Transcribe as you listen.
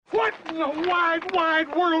in the wide,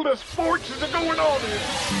 wide world of sports is going on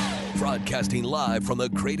here? Broadcasting live from the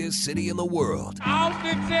greatest city in the world.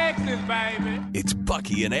 Austin, Texas, baby. It's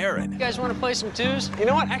Bucky and Aaron. You guys want to play some twos? You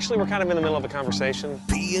know what? Actually, we're kind of in the middle of a conversation.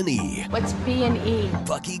 B&E. What's B&E?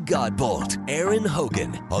 Bucky Godbolt, Aaron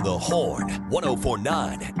Hogan on the Horn,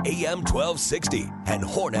 104.9 AM 1260 and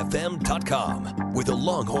hornfm.com with the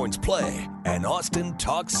Longhorns play and Austin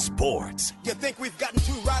talks sports. You think we've gotten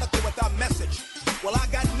too radical with our message? Well, I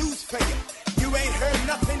got news for you. You ain't heard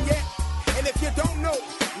nothing yet. And if you don't know,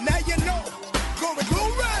 now you know. Glory,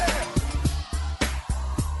 glory!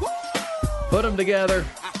 Woo! Put them together.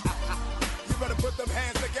 You better put them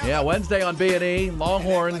hands together. Yeah, Wednesday on B&E,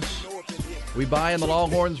 Longhorns. We buy in the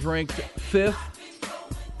Longhorns ranked fifth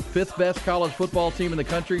best college football team in the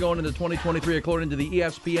country going into 2023 according to the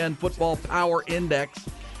ESPN Football Power Index.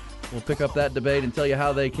 We'll pick up that debate and tell you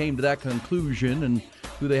how they came to that conclusion and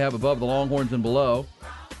who they have above the Longhorns and below.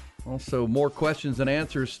 Also, more questions than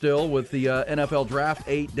answers still with the NFL Draft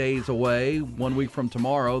 8 days away. 1 week from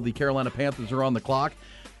tomorrow, the Carolina Panthers are on the clock.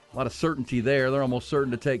 A lot of certainty there. They're almost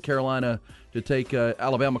certain to take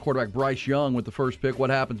Alabama quarterback Bryce Young with the first pick.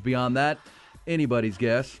 What happens beyond that? Anybody's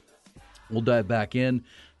guess. We'll dive back in.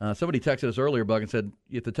 Somebody texted us earlier, Buck, and said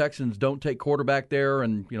if the Texans don't take quarterback there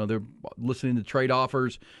and they're listening to trade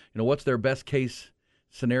offers, what's their best case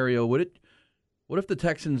scenario? What if the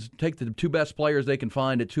Texans take the two best players they can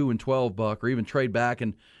find at 2 and 12, Buck, or even trade back?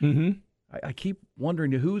 And I keep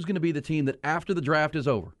wondering who's going to be the team that after the draft is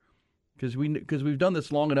over, because we've done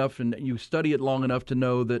this long enough and you study it long enough to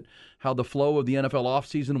know that how the flow of the NFL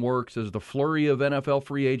offseason works is the flurry of NFL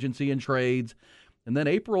free agency and trades, and then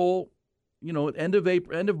April, end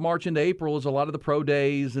of March into April is a lot of the pro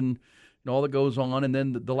days and all that goes on, and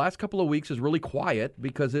then the last couple of weeks is really quiet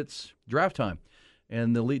because it's draft time.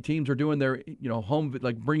 And the elite teams are doing their, home,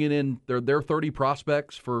 like bringing in their 30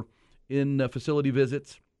 prospects for in facility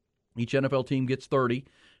visits. Each NFL team gets 30,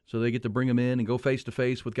 so they get to bring them in and go face to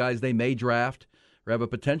face with guys they may draft or have a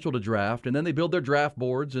potential to draft. And then they build their draft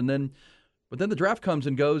boards, but then the draft comes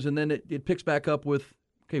and goes, and then it picks back up with,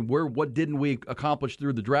 okay, what didn't we accomplish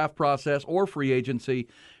through the draft process or free agency?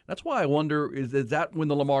 That's why I wonder is that when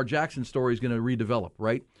the Lamar Jackson story is going to redevelop,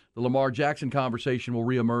 right? The Lamar Jackson conversation will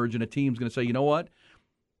reemerge, and a team's going to say, you know what?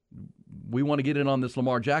 We want to get in on this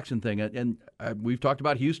Lamar Jackson thing. And we've talked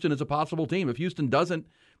about Houston as a possible team. If Houston doesn't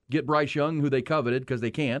get Bryce Young, who they coveted, because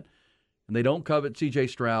they can't, and they don't covet C.J.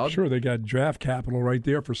 Stroud. Sure, they got draft capital right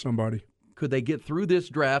there for somebody. Could they get through this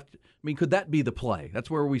draft? I mean, could that be the play? That's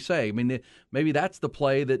where we say. I mean, maybe that's the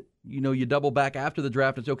play that, you double back after the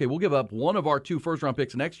draft and say, okay, we'll give up one of our 2 first-round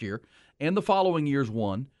picks next year and the following year's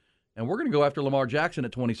one. And we're going to go after Lamar Jackson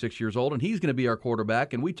at 26 years old, and he's going to be our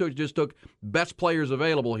quarterback. And we just took best players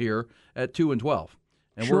available here at 2 and 12.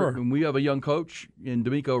 And sure. We have a young coach in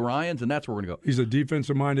D'Amico Ryans, and that's where we're going to go. He's a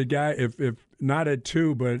defensive-minded guy. If not at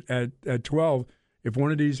 2, but at 12, if one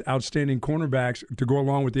of these outstanding cornerbacks to go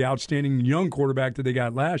along with the outstanding young quarterback that they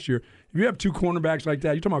got last year, if you have 2 cornerbacks like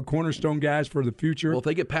that, you're talking about cornerstone guys for the future. Well, if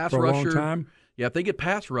they get pass for rusher, a long time. Yeah, if they get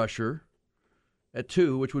pass rusher at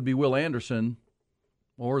 2, which would be Will Anderson.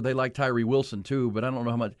 Or they like Tyree Wilson, too, but I don't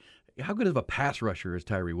know how good of a pass rusher is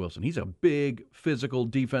Tyree Wilson. He's a big, physical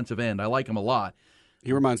defensive end. I like him a lot.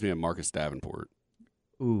 He reminds me of Marcus Davenport.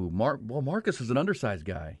 Ooh, Marcus is an undersized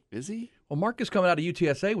guy. Is he? Well, Marcus coming out of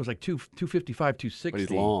UTSA was like 255, 260. But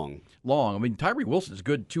he's long. Long. I mean, Tyree Wilson's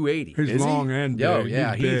good 280. He's is long he? and big. Oh,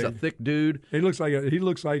 yeah, he's a big. thick dude. He looks like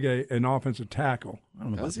an offensive tackle. I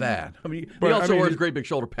don't know Does about he? that. I mean, But, he also I mean, wears great big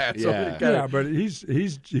shoulder pads. Yeah. Yeah, but he's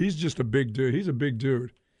just a big dude. He's a big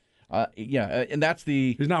dude. And that's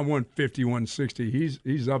the. He's not 150, 160.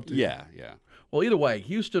 He's up to. Yeah. Well, either way,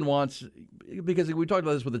 Houston wants, because we talked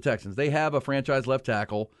about this with the Texans. They have a franchise left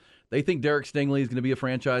tackle. They think Derek Stingley is going to be a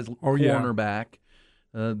franchise cornerback.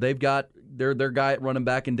 They've got their guy at running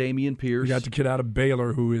back in Damian Pierce. You got the kid out of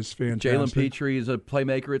Baylor who is fantastic. Jalen Petrie is a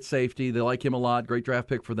playmaker at safety. They like him a lot. Great draft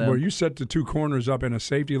pick for them. Well, you set the 2 corners up in a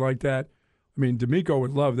safety like that. I mean, D'Amico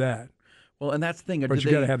would love that. Well, and that's the thing. But you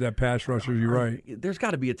got to have that pass rusher. You're right. There's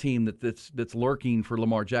got to be a team that's lurking for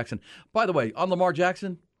Lamar Jackson. By the way, on Lamar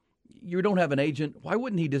Jackson, you don't have an agent. Why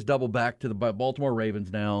wouldn't he just double back to the Baltimore Ravens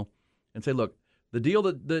now and say, look, the deal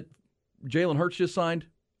that Jalen Hurts just signed,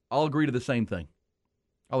 I'll agree to the same thing.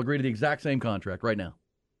 I'll agree to the exact same contract right now.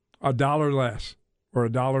 $1 less or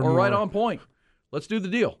 $1 more. Or right on point. Let's do the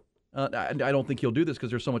deal. I don't think he'll do this because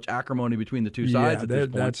there's so much acrimony between the two sides at this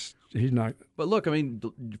point. He's not. But look, I mean,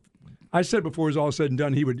 I said before it's all said and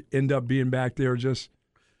done, he would end up being back there just.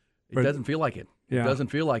 It doesn't feel like it. It doesn't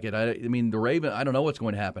feel like it. I mean, the Ravens, I don't know what's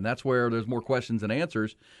going to happen. That's where there's more questions than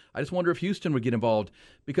answers. I just wonder if Houston would get involved.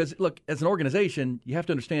 Because, look, as an organization, you have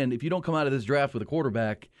to understand, if you don't come out of this draft with a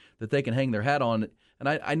quarterback that they can hang their hat on, and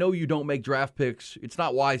I know you don't make draft picks. It's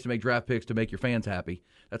not wise to make draft picks to make your fans happy.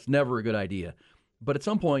 That's never a good idea. But at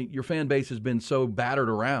some point, your fan base has been so battered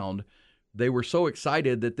around. They were so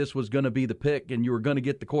excited that this was going to be the pick and you were going to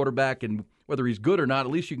get the quarterback. And whether he's good or not,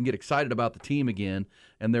 at least you can get excited about the team again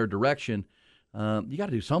and their direction. You got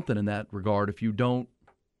to do something in that regard if you don't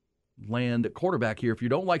land a quarterback here. If you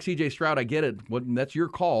don't like C.J. Stroud, I get it. That's your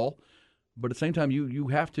call. But at the same time, you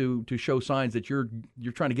have to show signs that you're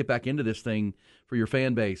trying to get back into this thing for your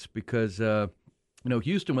fan base. Because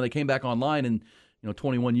Houston, when they came back online and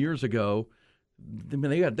 21 years ago, I mean,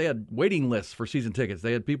 they had waiting lists for season tickets.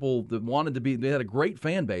 They had people that wanted to be. They had a great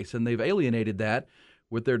fan base, and they've alienated that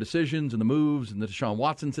with their decisions and the moves and the Deshaun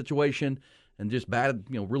Watson situation. And just bad,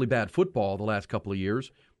 really bad football the last couple of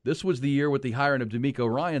years. This was the year with the hiring of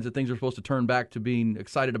DeMeco Ryans that things are supposed to turn back to being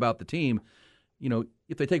excited about the team.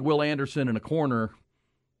 If they take Will Anderson in a corner,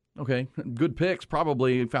 okay, good picks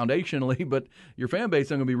probably foundationally, but your fan base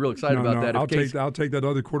isn't going to be real excited about that. I'll take that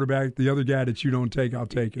other quarterback, the other guy that you don't take, I'll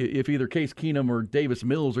take it. If either Case Keenum or Davis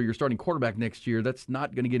Mills are your starting quarterback next year, that's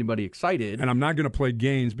not going to get anybody excited. And I'm not going to play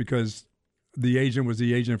games because the agent was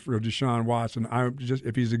the agent for Deshaun Watson.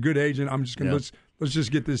 If he's a good agent, I'm just going to let's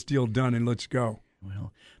just get this deal done and let's go.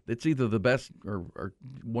 Well, it's either the best or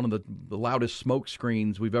one of the loudest smoke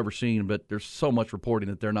screens we've ever seen, but there's so much reporting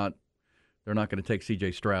that they're not going to take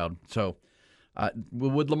C.J. Stroud. So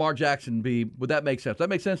would Lamar Jackson would that make sense? Does that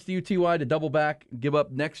make sense to you, T.Y., to double back, give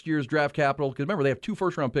up next year's draft capital? Because remember, they have 2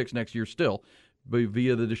 first-round picks next year still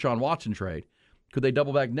via the Deshaun Watson trade. Could they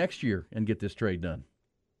double back next year and get this trade done?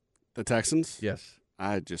 The Texans? Yes.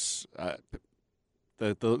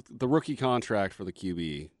 The rookie contract for the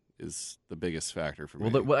QB is the biggest factor for me.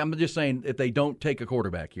 Well, I'm just saying if they don't take a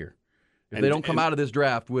quarterback here. If they don't come out of this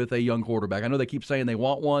draft with a young quarterback. I know they keep saying they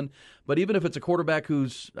want one, but even if it's a quarterback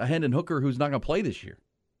who's a Hendon Hooker who's not going to play this year.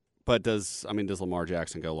 But does Lamar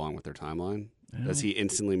Jackson go along with their timeline? Does he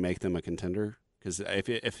instantly make them a contender? Because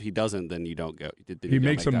if he doesn't, then you don't go. He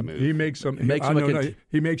makes them. He makes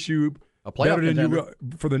you a playoff better than contender. you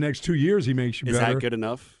will for the next 2 years. He makes you better. better. Is that good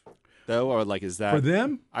enough? Though, or is that for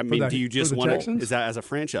them? I mean, do you just want to? Is that as a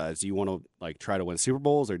franchise? Do you want to try to win Super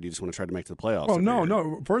Bowls, or do you just want to try to make it to the playoffs? Oh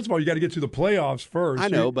no. First of all, you got to get to the playoffs first. I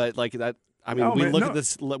know, but that. I mean, at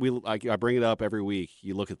this. I bring it up every week.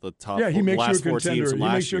 You look at the top. He makes last you a 4 contender. teams from He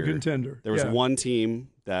last makes you year. a contender. There was one team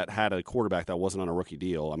that had a quarterback that wasn't on a rookie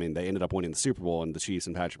deal. I mean, they ended up winning the Super Bowl and the Chiefs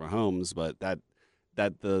and Patrick Mahomes, but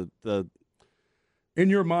the in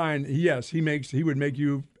your mind, yes, he would make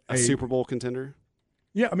you a Super Bowl contender.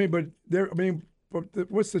 Yeah, but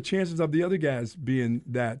what's the chances of the other guys being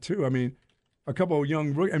that too? I mean, a couple of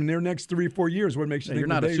young rookies. I mean, their next 3-4 years, what makes you think you're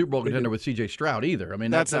not a Super Bowl contender with C.J. Stroud either? I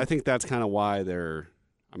mean, I think that's kind of why they're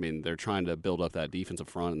trying to build up that defensive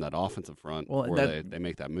front and that offensive front where they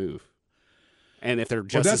make that move. And if they're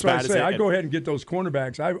just that's as bad what I say. as I go ahead and get those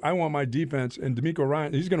cornerbacks. I want my defense, and DeMeco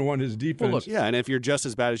Ryan, he's going to want his defense. Well, look, yeah, and if you're just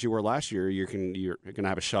as bad as you were last year, you're going to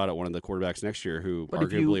have a shot at one of the quarterbacks next year who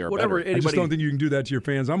arguably are better. I just don't think you can do that to your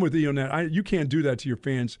fans. I'm with you on that. You can't do that to your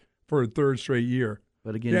fans for a 3rd straight year.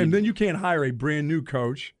 But again, and then you can't hire a brand new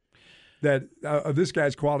coach that of this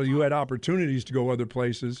guy's quality who had opportunities to go other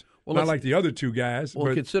places. Well, not like the other 2 guys.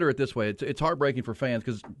 Well, consider it this way: it's heartbreaking for fans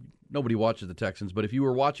because nobody watches the Texans. But if you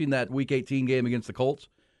were watching that Week 18 game against the Colts,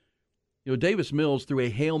 Davis Mills threw a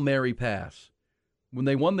Hail Mary pass when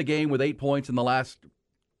they won the game with 8 points in the last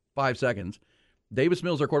 5 seconds. Davis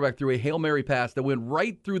Mills, their quarterback, threw a Hail Mary pass that went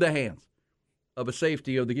right through the hands of a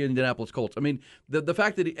safety of the Indianapolis Colts. I mean, the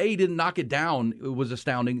fact that he didn't knock it down was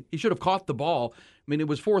astounding. He should have caught the ball. I mean, it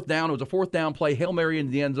was 4th down. It was a 4th down play, Hail Mary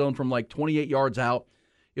into the end zone from like 28 yards out.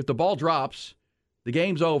 If the ball drops, the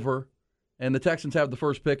game's over, and the Texans have the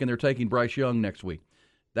first pick, and they're taking Bryce Young next week.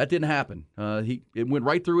 That didn't happen. It went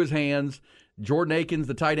right through his hands. Jordan Akins,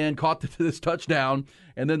 the tight end, caught this touchdown,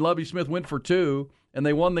 and then Lovie Smith went for 2, and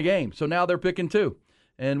they won the game. So now they're picking 2.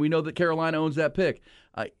 And we know that Carolina owns that pick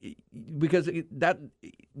because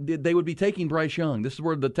they would be taking Bryce Young. This is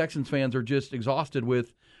where the Texans fans are just exhausted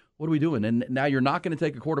with, what are we doing? And now you're not going to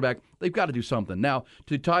take a quarterback. They've got to do something. Now,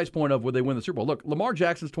 to Ty's point of where they win the Super Bowl, look, Lamar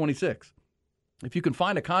Jackson's 26. If you can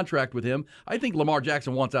find a contract with him, I think Lamar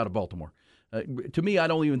Jackson wants out of Baltimore. To me, I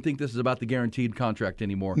don't even think this is about the guaranteed contract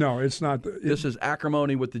anymore. No, it's not. This is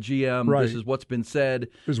acrimony with the GM. Right. This is what's been said.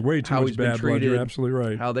 There's way too much bad blood. You're absolutely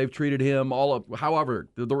right. How they've treated him. However,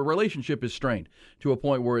 the relationship is strained to a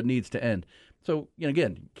point where it needs to end. So,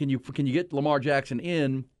 again, can you get Lamar Jackson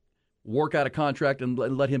in work out a contract and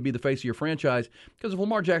let him be the face of your franchise. Because if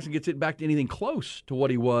Lamar Jackson gets it back to anything close to what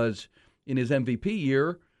he was in his MVP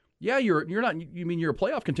year, yeah, you're not. You mean you're a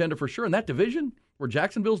playoff contender for sure in that division where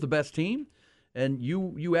Jacksonville's the best team, and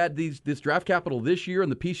you add this draft capital this year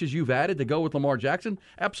and the pieces you've added to go with Lamar Jackson.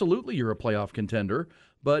 Absolutely, you're a playoff contender.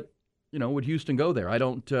 But would Houston go there? I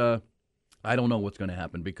don't know what's going to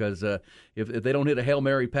happen because if they don't hit a Hail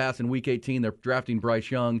Mary pass in Week 18, they're drafting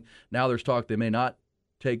Bryce Young. Now there's talk they may not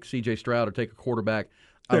take C.J. Stroud or take a quarterback.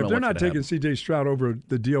 If they're not taking C.J. Stroud over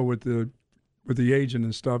the deal with the agent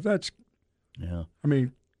and stuff, that's I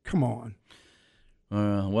mean, come on.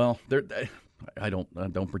 Well, I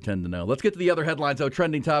don't pretend to know. Let's get to the other headlines, though.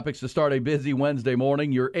 Trending topics to start a busy Wednesday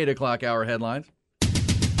morning. Your 8 o'clock hour headlines.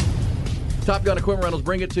 Top Gun Equipment Rentals,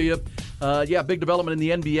 bring it to you. Big development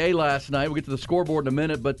in the NBA last night. We'll get to the scoreboard in a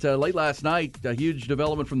minute, but late last night, a huge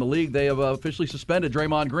development from the league. They have officially suspended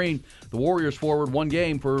Draymond Green, the Warriors forward, one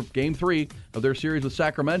game for Game 3 of their series with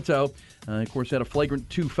Sacramento. Of course, had a flagrant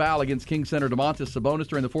 2 foul against Kings center Domantas Sabonis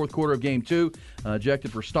during the fourth quarter of Game 2.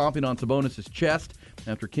 Ejected for stomping on Sabonis' chest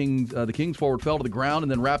after the Kings forward fell to the ground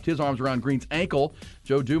and then wrapped his arms around Green's ankle.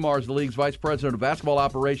 Joe Dumars, the league's vice president of basketball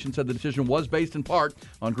operations, said the decision was based in part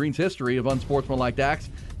on Green's history of unsportsmanlike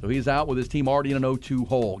acts. So he's out with his team already in an 0-2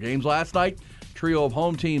 hole. Games last night, trio of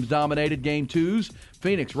home teams dominated Game 2s.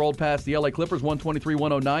 Phoenix rolled past the LA Clippers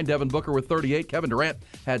 123-109. Devin Booker with 38. Kevin Durant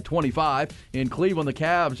had 25. In Cleveland, the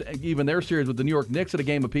Cavs even their series with the New York Knicks at a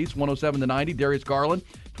game apiece, 107-90. Darius Garland,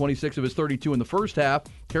 26 of his 32 in the first half.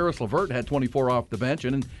 Karis LeVert had 24 off the bench.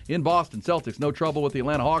 And in Boston, Celtics, no trouble with the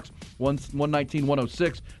Atlanta Hawks,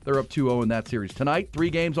 119-106. They're up 2-0 in that series. Tonight, 3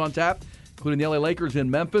 games on tap, including the LA Lakers in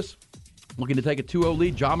Memphis. Looking to take a 2-0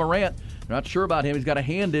 lead, Ja Morant. Not sure about him. He's got a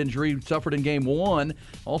hand injury suffered in Game 1.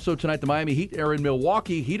 Also tonight, the Miami Heat are in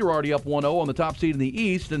Milwaukee. Heat are already up 1-0 on the top seed in the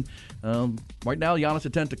East. And right now, Giannis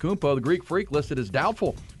Antetokounmpo, the Greek Freak, listed as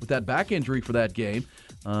doubtful with that back injury for that game.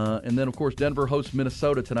 And then, of course, Denver hosts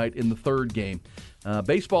Minnesota tonight in the third game.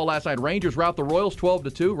 Baseball last night, Rangers rout the Royals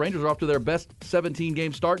 12-2. Rangers are off to their best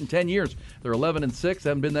 17-game start in 10 years. They're 11-6.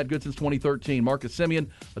 Haven't been that good since 2013. Marcus Semien,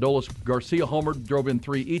 Adolis Garcia homered, drove in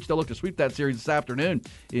 3 each. They'll look to sweep that series this afternoon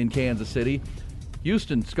in Kansas City.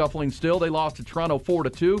 Houston scuffling still. They lost to Toronto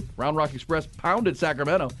 4-2. Round Rock Express pounded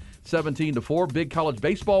Sacramento 17-4. Big college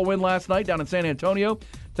baseball win last night down in San Antonio.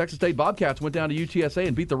 Texas State Bobcats went down to UTSA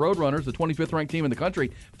and beat the Roadrunners, the 25th ranked team in the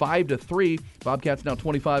country, 5-3. Bobcats now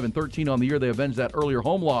 25-13 on the year. They avenged that earlier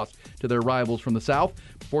home loss to their rivals from the South.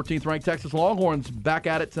 14th ranked Texas Longhorns back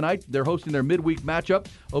at it tonight. They're hosting their midweek matchup,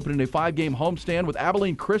 opening a 5-game homestand with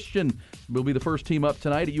Abilene Christian. Will be the first team up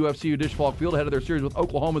tonight at UFCU Disch-Falk Field ahead of their series with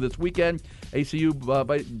Oklahoma this weekend. ACU,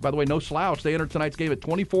 by the way, no slouch. They entered tonight's game at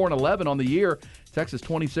 24-11 on the year. Texas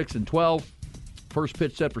 26-12. First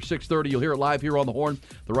pitch set for 6:30. You'll hear it live here on the Horn.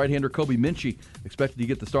 The right-hander Kobe Minchie expected to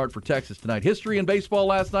get the start for Texas tonight. History in baseball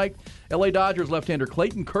last night. L.A. Dodgers left-hander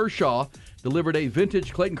Clayton Kershaw delivered a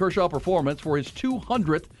vintage Clayton Kershaw performance for his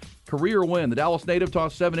 200th career win. The Dallas native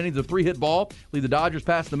tossed 7 innings of 3-hit ball, lead the Dodgers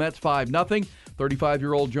past the Mets 5-0.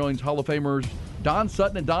 35-year-old joins Hall of Famers Don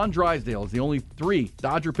Sutton and Don Drysdale as the only 3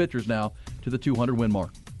 Dodger pitchers now to the 200-win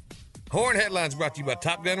mark. Horn Headlines brought to you by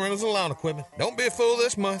Top Gun Rentals and Lawn Equipment. Don't be a fool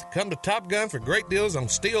this month. Come to Top Gun for great deals on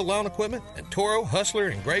Steel lawn equipment and Toro, Hustler,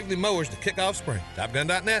 and Gravely mowers to kick off spring.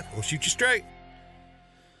 TopGun.net. We'll shoot you straight.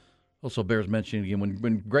 Also bears mentioning again,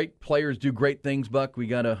 when great players do great things, Buck, we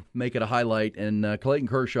got to make it a highlight. And Clayton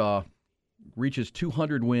Kershaw reaches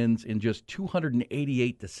 200 wins in just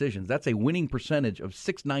 288 decisions. That's a winning percentage of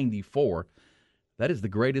 .694. That is the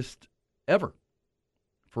greatest ever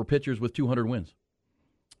for pitchers with 200 wins.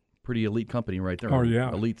 Pretty elite company right there. Oh,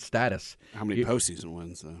 yeah. Elite status. How many postseason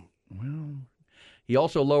wins, though? Well, he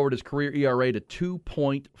also lowered his career ERA to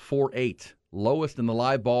 2.48, lowest in the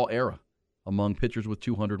live ball era among pitchers with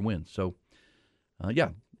 200 wins. So,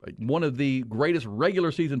 one of the greatest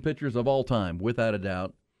regular season pitchers of all time, without a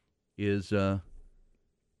doubt, is... And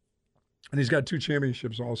he's got 2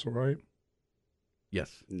 championships also, right?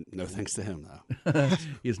 Yes. No thanks to him, though.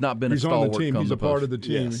 He has not been a stalwart. He's on the team. He's a part of the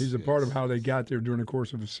team. Yes, he's a part of how they got there during the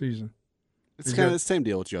course of the season. It's kind of the same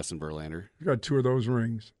deal with Justin Verlander. He got 2 of those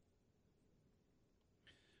rings.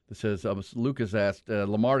 This says, Lucas asked,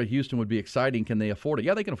 Lamar to Houston would be exciting. Can they afford it?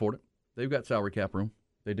 Yeah, they can afford it. They've got salary cap room.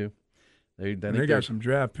 They do. They got some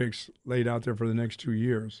draft picks laid out there for the next 2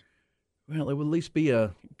 years. Well, it would at least be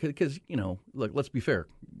because, look, let's be fair.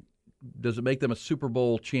 Does it make them a Super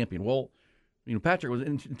Bowl champion? Well, Patrick was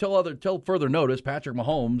until further notice. Patrick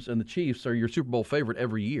Mahomes and the Chiefs are your Super Bowl favorite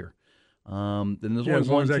every year. Then there's only as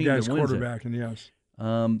long one as that team guy's that wins quarterbacking, yes.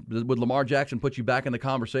 Would Lamar Jackson put you back in the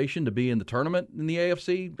conversation to be in the tournament in the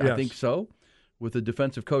AFC? Yes. I think so. with a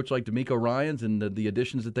defensive coach like DeMeco Ryans and the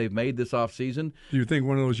additions that they've made this offseason. Do you think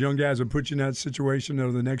one of those young guys would put you in that situation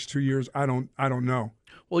over the next 2 years? I don't know.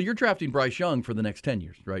 Well, you're drafting Bryce Young for the next 10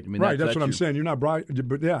 years, right? I mean, right, that's what I'm saying. You're not Bryce,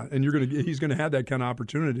 but yeah, and he's going to have that kind of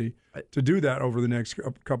opportunity to do that over the next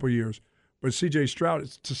couple of years. But C.J. Stroud,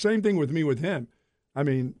 it's the same thing with me with him. I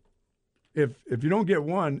mean, if you don't get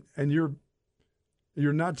one and you're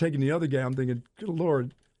not taking the other guy, I'm thinking, good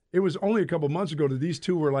Lord. It was only a couple months ago that these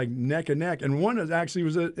two were like neck and neck, and one actually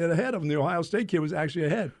was ahead of them. The Ohio State kid was actually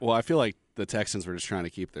ahead. Well, I feel like the Texans were just trying to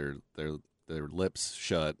keep their lips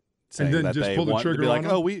shut, saying and then that just they pull the want trigger to be like,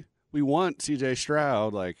 on oh, we want C.J.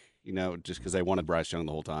 Stroud, like, you know, just because they wanted Bryce Young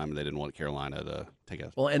the whole time and they didn't want Carolina to take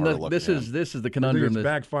a look this at is him. this is the conundrum. It's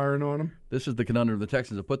backfiring on them. This is the conundrum the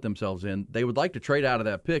Texans have put themselves in. They would like to trade out of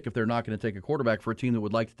that pick if they're not going to take a quarterback for a team that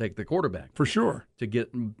would like to take the quarterback for sure to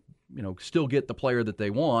get, still get the player that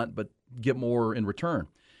they want, but get more in return,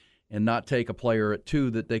 and not take a player at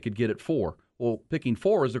 2 that they could get at 4. Well, picking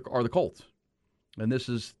 4 are the Colts, and this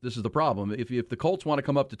is the problem. If the Colts want to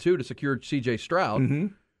come up to 2 to secure C.J. Stroud. Mm-hmm.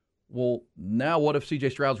 Well, now what if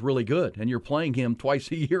C.J. Stroud's really good and you're playing him twice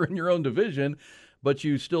a year in your own division, but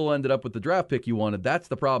you still ended up with the draft pick you wanted? That's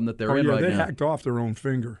the problem that they're in right now. They hacked off their own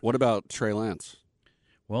finger. What about Trey Lance?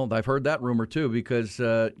 Well, I've heard that rumor too because,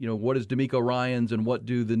 what is DeMeco Ryans and what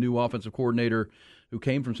do the new offensive coordinator who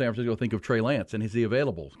came from San Francisco think of Trey Lance, and is he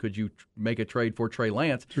available? Could you make a trade for Trey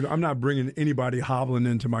Lance? Dude, I'm not bringing anybody hobbling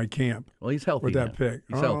into my camp. Well, he's healthy with that pick.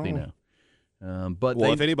 He's healthy now. But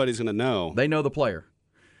if anybody's going to know, they know the player.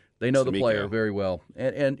 They know the player very well.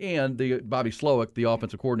 And the Bobby Slowick, the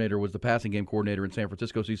offensive coordinator, was the passing game coordinator in San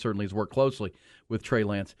Francisco, so he certainly has worked closely with Trey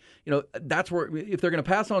Lance. That's where, if they're going to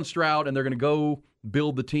pass on Stroud and they're going to go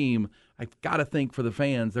build the team, I've got to think for the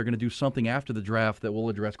fans they're going to do something after the draft that will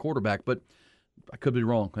address quarterback. But I could be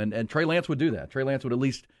wrong. And Trey Lance would do that. Trey Lance would at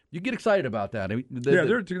least – you get excited about that. I mean,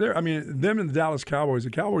 they're. I mean, them and the Dallas Cowboys,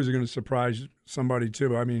 the Cowboys are going to surprise somebody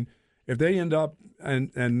too. I mean, if they end up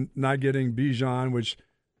and not getting Bijan, which –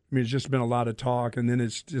 I mean, it's just been a lot of talk, and then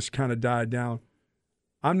it's just kind of died down.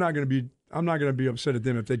 I'm not going to be upset at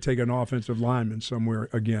them if they take an offensive lineman somewhere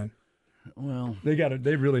again. Well, they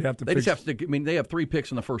really have to. They just have to. I mean, they have 3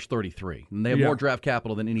 picks in the first 33, and they have more draft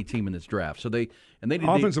capital than any team in this draft. So they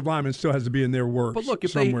offensive lineman still has to be in their works. But look,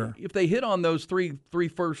 if they hit on those three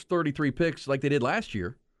first 33 picks like they did last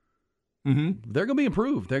year. Mm-hmm. They're going to be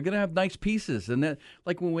improved. They're going to have nice pieces, and that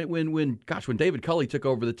like when David Culley took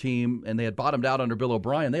over the team and they had bottomed out under Bill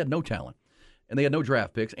O'Brien, they had no talent, and they had no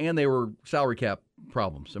draft picks, and they were salary cap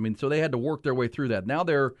problems. I mean, so they had to work their way through that. Now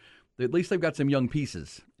at least they've got some young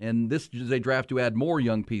pieces, and this is a draft to add more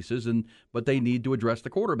young pieces, but they need to address the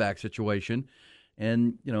quarterback situation,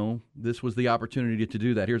 and this was the opportunity to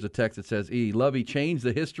do that. Here's a text that says, Lovey changed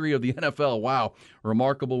the history of the NFL. Wow,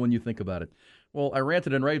 remarkable when you think about it. Well, I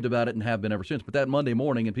ranted and raved about it and have been ever since. But that Monday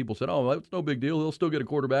morning, and people said, oh, it's no big deal. They'll still get a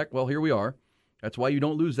quarterback. Well, here we are. That's why you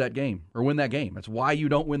don't lose that game or win that game. That's why you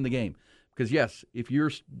don't win the game. Because, yes, if you're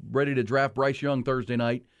ready to draft Bryce Young Thursday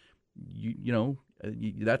night,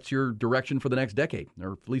 that's your direction for the next decade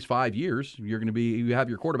or at least 5 years. You have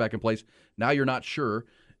your quarterback in place. Now you're not sure,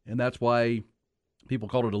 and that's why people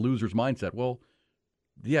call it a loser's mindset. Well,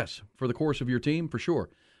 yes, for the course of your team, for sure.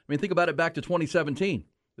 I mean, think about it back to 2017.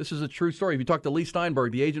 This is a true story. If you talk to Lee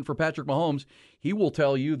Steinberg, the agent for Patrick Mahomes, he will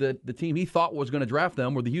tell you that the team he thought was going to draft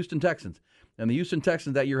them were the Houston Texans. And the Houston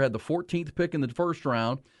Texans that year had the 14th pick in the first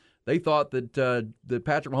round. They thought that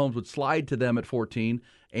Patrick Mahomes would slide to them at 14.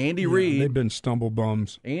 Andy Reid. They've been stumble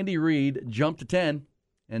bums. Andy Reid jumped to 10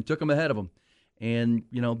 and took them ahead of them. And,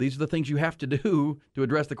 these are the things you have to do to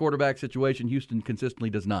address the quarterback situation. Houston consistently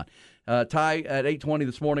does not. Ty, at 8:20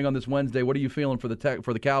 this morning on this Wednesday, what are you feeling for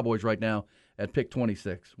the Cowboys right now at pick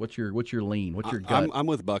 26? What's your lean? What's your gut? I'm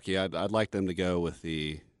with Bucky. I'd like them to go with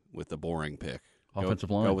the boring pick. Offensive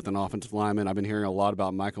line. Go with an offensive lineman. I've been hearing a lot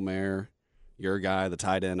about Michael Mayer, your guy, the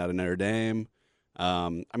tight end out of Notre Dame.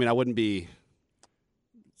 I wouldn't be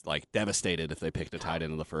devastated if they picked a tight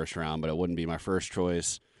end in the first round, but it wouldn't be my first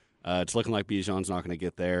choice. It's looking like Bijan's not going to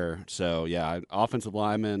get there. So, yeah, offensive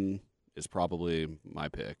lineman is probably my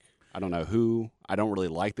pick. I don't know who. I don't really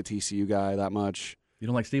like the TCU guy that much. You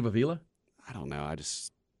don't like Steve Avila? I don't know.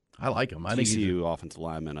 I like him. I think TCU offensive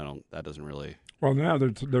lineman, that doesn't really. Well, now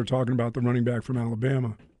they're talking about the running back from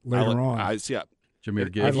Alabama later on.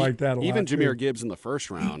 Jahmyr Gibbs. I like that a lot. Even Jahmyr Gibbs in the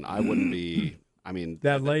first round, I wouldn't be.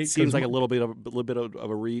 That late seems like a little bit of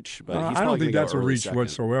a reach, but he's I don't think that's a reach second.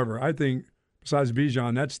 whatsoever. I think besides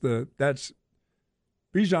Bijan, that's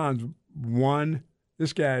Bijan's one.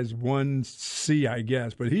 This guy's 1C, I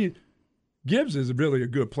guess, but Gibbs is really a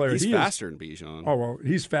good player. He's He faster than Bijan. Oh, well,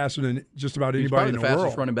 he's faster than just about He's anybody probably in the the fastest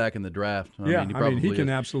world. running back in the draft. He can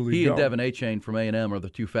absolutely He go. and Devin Achane from A&M are the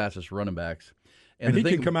two fastest running backs. And the he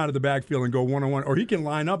thing- can come out of the backfield and go one-on-one, or he can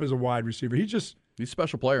line up as a wide receiver. He's a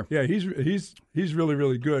special player. Yeah, he's really,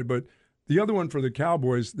 really good. But the other one for the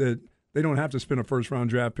Cowboys that they don't have to spend a first-round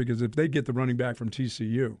draft pick is if they get the running back from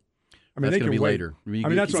TCU. I mean, That's they gonna can be wait. later.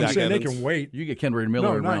 That's what I'm Zach saying. Evans. They can wait. You get Kendrick Miller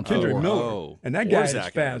No, around not Kendrick 4. Miller. Oh. And that Or guy is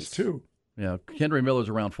Zach fast, Evans. too. Yeah, Kendrick Miller's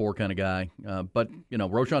a round 4 kind of guy. But,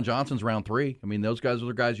 Roschon Johnson's round 3. I mean, those guys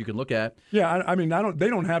are guys you can look at. Yeah, I mean, they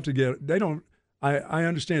don't have to get – they don't – I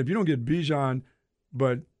understand if you don't get Bijan,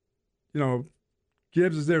 but,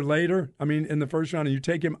 Gibbs is there later, I mean, in the first round, and you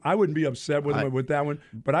take him, I wouldn't be upset with him with that one.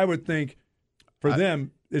 But I would think for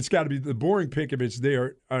them, it's got to be the boring pick if it's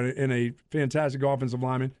there in a fantastic offensive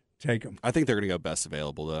lineman, take him. I think they're going to go best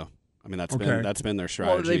available, though. I mean, that's been their Well,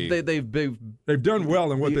 strategy. They've done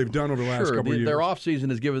well in what they've done over the last couple of years. Their offseason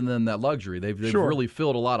has given them that luxury. They've really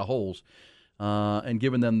filled a lot of holes and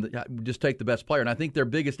given them just take the best player. And I think their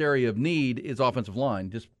biggest area of need is offensive line,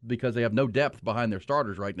 just because they have no depth behind their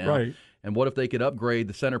starters right now. Right. And what if they could upgrade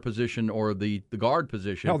the center position or the guard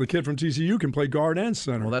position? Hell, the kid from TCU can play guard and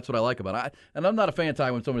center. Well, that's what I like about it. And I'm not a fan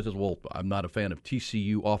when somebody says, "Well, I'm not a fan of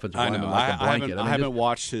TCU offensive I linemen know. like a blanket." I haven't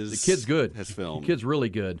watched his. The kid's good. His film. The kid's really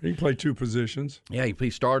good. He can play two positions. Yeah, he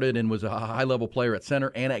started and was a high-level player at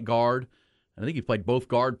center and at guard. I think he played both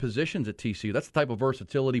guard positions at TCU. That's the type of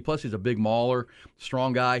versatility. Plus, he's a big mauler,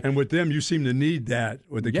 strong guy. And with them, you seem to need that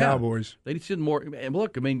with the Cowboys. They need more. And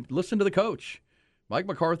look, I mean, listen to the coach. Mike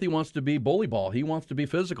McCarthy wants to be bully ball. He wants to be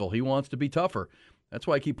physical. He wants to be tougher. That's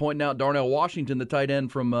why I keep pointing out Darnell Washington, the tight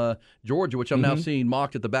end from Georgia, which I'm now seeing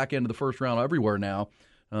mocked at the back end of the first round everywhere now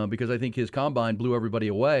because I think his combine blew everybody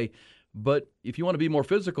away. But if you want to be more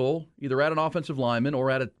physical, either at an offensive lineman or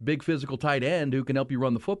at a big physical tight end who can help you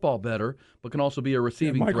run the football better, but can also be a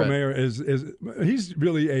receiving Michael threat. Mayer he's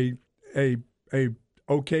really a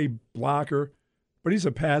okay blocker, but he's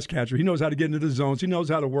a pass catcher. He knows how to get into the zones. He knows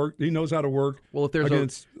how to work. Well, if there's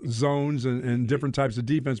against zones and different types of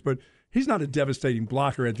defense, but he's not a devastating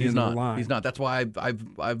blocker at the end of the line. He's not. That's why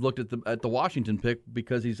I've looked at the Washington pick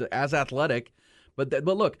because he's as athletic. But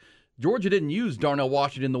look, Georgia didn't use Darnell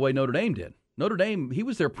Washington the way Notre Dame did. Notre Dame, he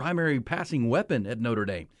was their primary passing weapon at Notre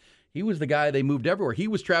Dame. He was the guy they moved everywhere. He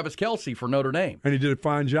was Travis Kelce for Notre Dame. And he did a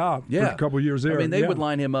fine job for a couple of years there. I mean, they would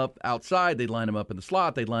line him up outside. They'd line him up in the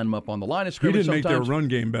slot. They'd line him up on the line of He scrimmage didn't make sometimes. their run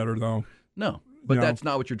game better, though. No, but that's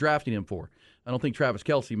not what you're drafting him for. I don't think Travis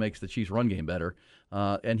Kelce makes the Chiefs' run game better.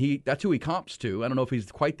 And that's who he comps to. I don't know if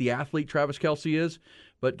he's quite the athlete Travis Kelce is,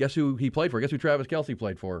 but guess who he played for? Guess who Travis Kelce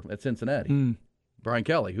played for at Cincinnati? Brian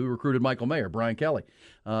Kelly, who recruited Michael Mayer. Brian Kelly,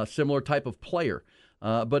 similar type of player.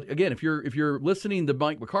 But again, if you're listening to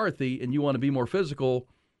Mike McCarthy and you want to be more physical,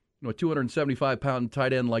 a 275-pound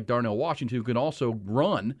tight end like Darnell Washington who can also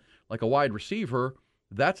run like a wide receiver,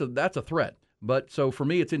 that's a threat. But so for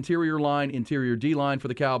me, it's interior line, interior D line for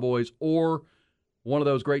the Cowboys, or one of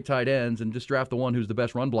those great tight ends, and just draft the one who's the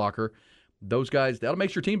best run blocker. Those guys, that'll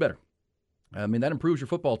make your team better. I mean, that improves your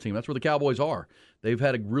football team. That's where the Cowboys are. They've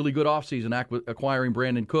had a really good offseason acquiring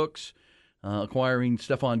Brandon Cooks, acquiring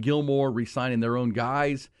Stephon Gilmore, re-signing their own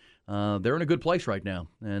guys. They're in a good place right now.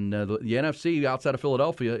 And the NFC outside of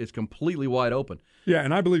Philadelphia is completely wide open. Yeah,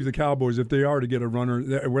 and I believe the Cowboys, if they are to get a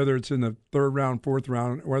runner, whether it's in the third round, fourth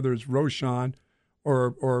round, whether it's Roschon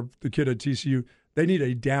or the kid at TCU, they need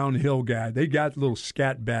a downhill guy. They got little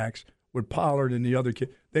scat backs with Pollard and the other kid.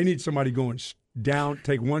 They need somebody going down,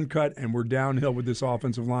 take one cut, and we're downhill with this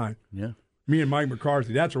offensive line. Yeah. Me and Mike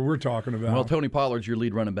McCarthy, that's what we're talking about. Well, Tony Pollard's your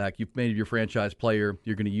lead running back. You've made him your franchise player.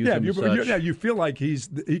 You're going to use him as such. You feel like he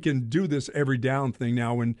can do this every down thing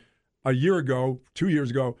now. When a year ago, 2 years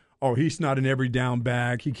ago, he's not an every down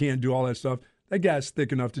back. He can't do all that stuff. That guy's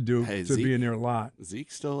thick enough to be in there a lot.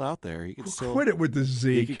 Zeke's still out there. He can still quit it with the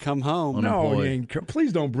Zeke. He could come home. No, he ain't.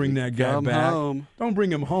 Please don't bring that guy back. Home. Don't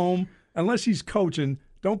bring him home unless he's coaching.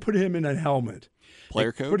 Don't put him in a helmet.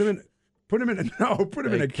 Player coach. Put him in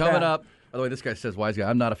a cap. Coming up. By the way, this guy says, wise guy,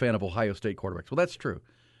 I'm not a fan of Ohio State quarterbacks. Well, that's true.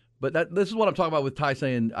 But this is what I'm talking about with Ty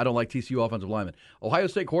saying I don't like TCU offensive linemen. Ohio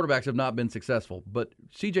State quarterbacks have not been successful, but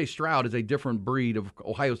C.J. Stroud is a different breed of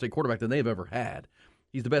Ohio State quarterback than they've ever had.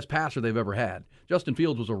 He's the best passer they've ever had. Justin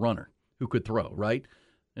Fields was a runner who could throw, right?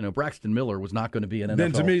 Braxton Miller was not going to be an NFL player.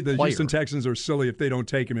 Then to me, the Houston Texans are silly if they don't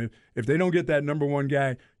take him. If they don't get that number one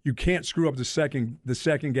guy, you can't screw up the second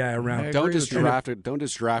guy around. Don't just draft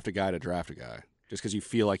a guy to draft a guy. Just because you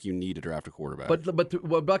feel like you need to draft a quarterback. But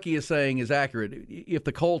what Bucky is saying is accurate. If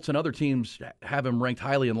the Colts and other teams have him ranked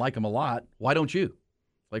highly and like him a lot, why don't you?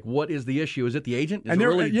 Like, what is the issue? Is it the agent? Is and it there,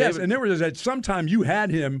 really yes, David? and there was at some time you had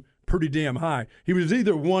him pretty damn high. He was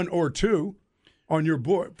either 1 or 2 on your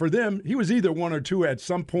board. For them, he was either 1 or 2 at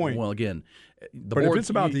some point. Well, again, but if it's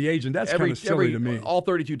about the agent, that's kind of silly to me. All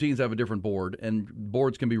 32 teams have a different board, and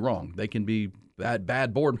boards can be wrong. They can be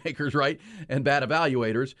bad board makers, right, and bad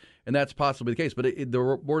evaluators, and that's possibly the case. But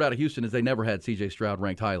the board out of Houston is they never had C.J. Stroud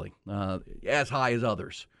ranked highly, as high as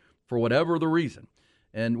others, for whatever the reason.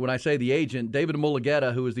 And when I say the agent, David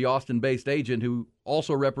Mulugeta, who is the Austin-based agent who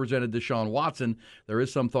also represented Deshaun Watson, there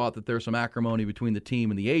is some thought that there's some acrimony between the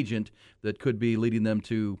team and the agent that could be leading them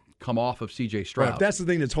to come off of C.J. Stroud. Right, if that's the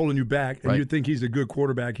thing that's holding you back, and you think he's a good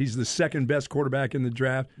quarterback, he's the second best quarterback in the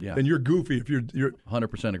draft, then you're goofy if you're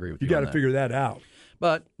 100% agree with you. You got to figure that out.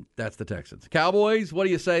 But that's the Texans. Cowboys, what do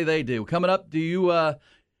you say they do? Coming up,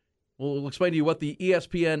 we'll explain to you what the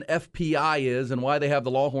ESPN FPI is and why they have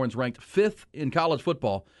the Longhorns ranked 5th in college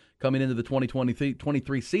football coming into the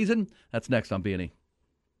 2023 season. That's next on B&E.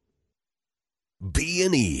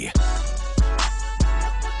 B&E.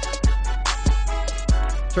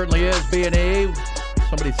 Certainly is B&E.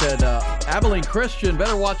 Somebody said Abilene Christian,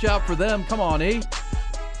 better watch out for them. Come on, E.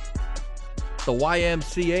 The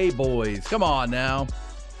YMCA boys. Come on now.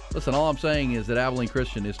 Listen, all I'm saying is that Abilene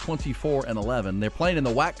Christian is 24-11. They're playing in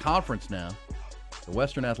the WAC conference now, the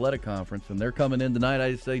Western Athletic Conference, and they're coming in tonight.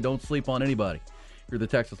 I say don't sleep on anybody. You're the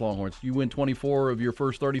Texas Longhorns. You win 24 of your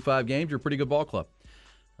first 35 games, you're a pretty good ball club.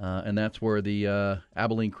 And that's where the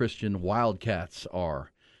Abilene Christian Wildcats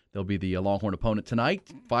are. They'll be the Longhorn opponent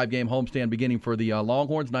tonight. 5-game homestand beginning for the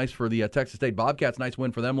Longhorns. Nice for the Texas State Bobcats. Nice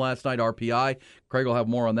win for them last night, RPI. Craig will have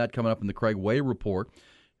more on that coming up in the Craig Way Report.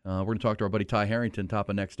 We're going to talk to our buddy Ty Harrington top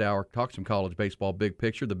of next hour, talk some college baseball, big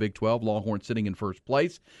picture, the Big 12, Longhorns sitting in first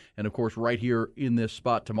place. And, of course, right here in this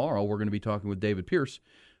spot tomorrow, we're going to be talking with David Pierce,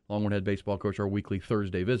 Longhorn head baseball coach, our weekly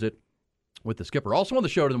Thursday visit with the skipper. Also on the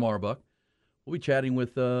show tomorrow, Buck, we'll be chatting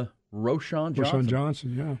with Roschon Johnson. Roschon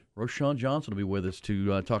Johnson, yeah. Roschon Johnson will be with us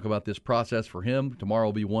to talk about this process for him. Tomorrow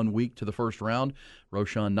will be 1 week to the first round.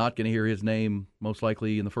 Roschon not going to hear his name most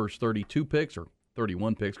likely in the first 32 picks or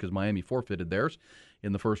 31 picks because Miami forfeited theirs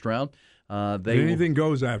in the first round. Anything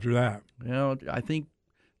goes after that. You know, I think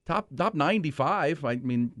top 95. I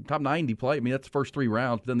mean, top 90 play. I mean, that's the first 3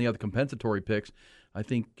 rounds. But then the other compensatory picks. I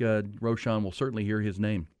think Roschon will certainly hear his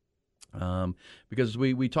name because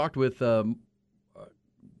we talked with.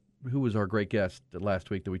 Who was our great guest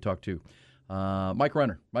last week that we talked to? Mike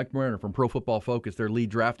Renner from Pro Football Focus, their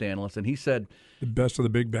lead draft analyst, and he said the best of the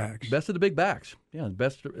big backs. Best of the big backs, yeah, the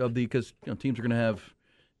best of the because teams are going to have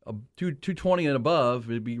 220 and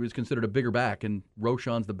above. It was considered a bigger back, and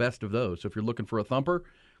Roschon's the best of those. So if you're looking for a thumper,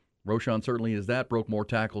 Roschon certainly is that. Broke more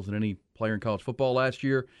tackles than any player in college football last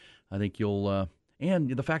year. I think you'll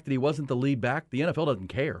and the fact that he wasn't the lead back, the NFL doesn't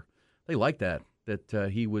care. They like that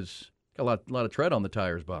he was. Got a lot of tread on the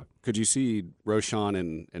tires, Buck. Could you see Roschon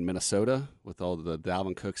in Minnesota with all the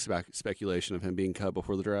Dalvin Cook speculation of him being cut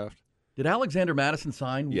before the draft? Did Alexander Madison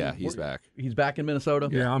sign? Yeah, he's back. He's back in Minnesota?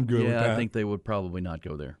 Yeah, I'm good with that. I think they would probably not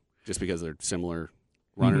go there. Just because they're similar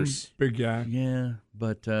runners. Mm-hmm. Big guy. Yeah,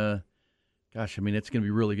 but, gosh, I mean, it's going to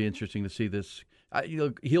be really interesting to see this.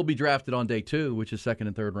 He'll be drafted on day 2, which is second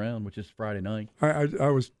and third round, which is Friday night. I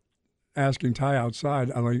was asking Ty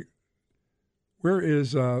outside, I'm like, where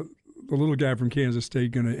is the little guy from Kansas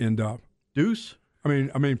State going to end up? Deuce? I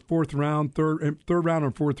mean, fourth round, third round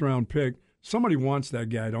or fourth round pick. Somebody wants that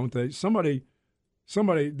guy, don't they? Somebody,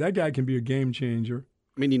 that guy can be a game changer.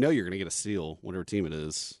 I mean, you're going to get a steal, whatever team it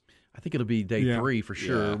is. I think it'll be day 3 for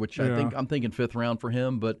sure, which I'm thinking 5th round for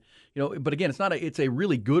him. But but again, it's a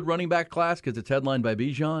really good running back class because it's headlined by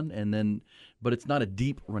Bijan, but it's not a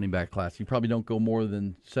deep running back class. You probably don't go more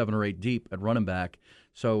than 7 or 8 deep at running back.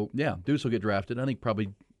 So yeah, Deuce will get drafted. I think probably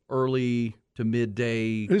early to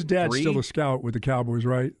midday. His dad's 3. still a scout with the Cowboys,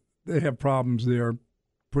 right? They have problems there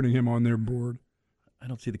putting him on their board. I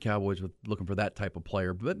don't see the Cowboys looking for that type of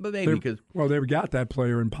player, but maybe because they've got that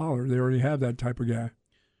player in Pollard. They already have that type of guy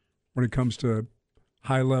when it comes to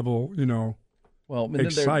high level,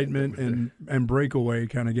 excitement and breakaway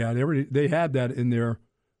kind of guy. They had that in there.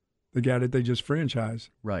 The guy that they just franchised.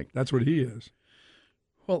 Right. That's what he is.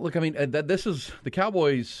 Well, look, I mean, this is the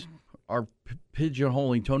Cowboys are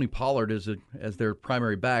pigeonholing Tony Pollard as their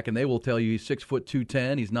primary back, and they will tell you he's 6 foot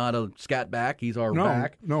 210. He's not a scat back. He's our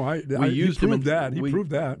back. No, he proved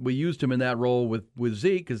that. We used him in that role with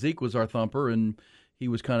Zeke because Zeke was our thumper, and he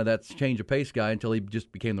was kind of that change of pace guy until he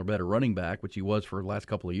just became the better running back, which he was for the last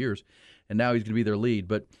couple of years, and now he's going to be their lead.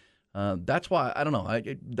 But that's why I don't know.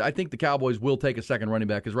 I think the Cowboys will take a second running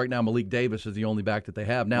back because right now Malik Davis is the only back that they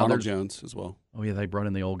have. Now Ronald Jones as well. Oh yeah, they brought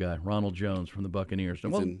in the old guy, Ronald Jones from the Buccaneers.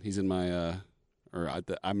 He's in my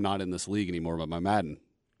I'm not in this league anymore, but my Madden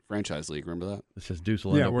franchise league. Remember that? This says Deuce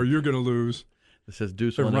will end Yeah, up where you're going to lose. This says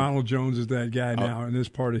Deuce If will end up. Ronald Jones is that guy now in this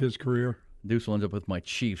part of his career. Deuce will end up with my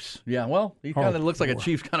Chiefs. Yeah, well, he kind of looks like a boy.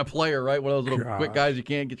 Chiefs kind of player, right? One of those little quick guys you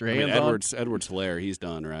can't get your hands on. Edwards Hilaire, he's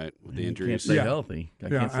done, right, with the Can't injuries. stay healthy.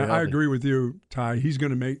 I agree with you, Ty. He's going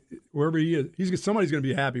to make wherever he is. Somebody's going to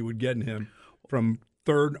be happy with getting him from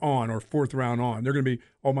third on or fourth round on. They're going to be,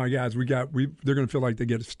 oh my guys, they're going to feel like they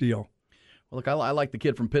get a steal. Well, look, I like the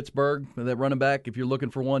kid from Pittsburgh, that running back. If you're looking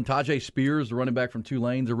for one, Tajay Spears, the running back from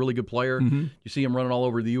Tulane, is a really good player. Mm-hmm. You see him running all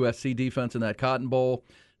over the USC defense in that Cotton Bowl.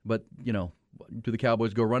 But do the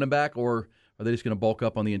Cowboys go running back, or are they just going to bulk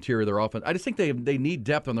up on the interior of their offense? I just think they need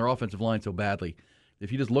depth on their offensive line so badly.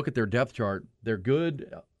 If you just look at their depth chart, they're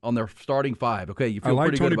good on their starting five. Okay, you feel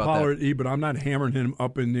pretty Tony good about Pollard, that. but I'm not hammering him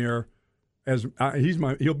up in there.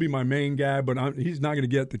 He'll be my main guy, but he's not going to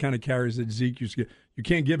get the kind of carries that Zeke used to get. You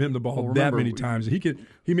can't give him the ball that many times.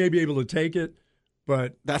 He may be able to take it,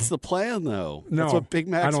 but that's the plan, though. No, that's what Big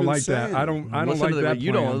Mac's I don't like saying. that. I don't like that.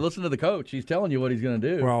 You don't listen to the coach. He's telling you what he's going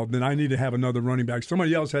to do. Well, then I need to have another running back.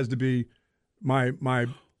 Somebody else has to be my.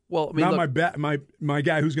 Well, I mean, my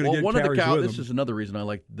guy who's going to get carries with him. This is another reason I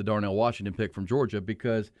like the Darnell Washington pick from Georgia,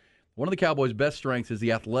 because one of the Cowboys' best strengths is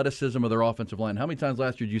the athleticism of their offensive line. How many times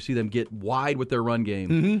last year did you see them get wide with their run game?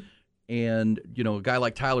 Mm-hmm. And, a guy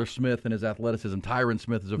like Tyler Smith and his athleticism, Tyron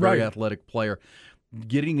Smith is a very athletic player.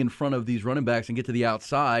 Getting in front of these running backs and get to the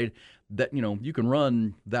outside, that you can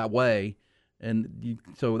run that way. And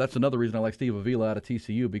so that's another reason I like Steve Avila out of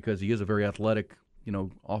TCU, because he is a very athletic,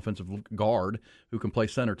 offensive guard who can play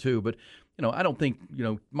center too. But, I don't think,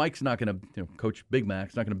 Mike's not going to, Coach Big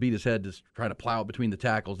Mac's not going to beat his head just trying to plow it between the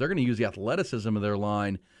tackles. They're going to use the athleticism of their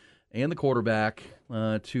line and the quarterback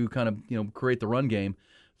to kind of, create the run game.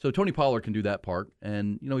 So Tony Pollard can do that part.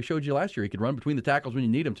 And, he showed you last year he could run between the tackles when you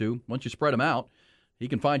need him to. Once you spread him out, he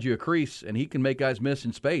can find you a crease, and he can make guys miss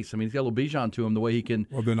in space. I mean, he's got a little Bijan to him the way he can.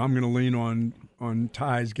 Well, then I'm going to lean on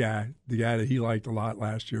Ty's guy, the guy that he liked a lot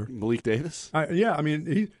last year. Malik Davis?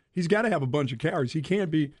 He's got to have a bunch of carries. He can't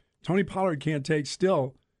be – Tony Pollard can't take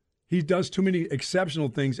still. He does too many exceptional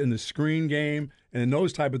things in the screen game and in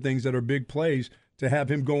those type of things that are big plays to have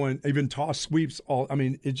him going, even toss sweeps.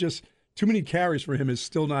 It's just too many carries for him is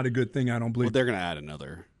still not a good thing, I don't believe. Well, they're going to add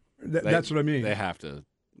another. That's what I mean. They have to.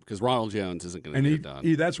 Because Ronald Jones isn't going to get it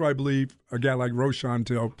done. That's where I believe a guy like Roschon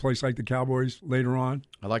to a place like the Cowboys later on.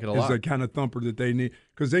 I like it a lot. Is the kind of thumper that they need,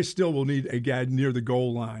 because they still will need a guy near the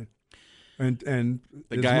goal line. And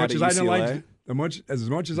the guy out of UCLA? As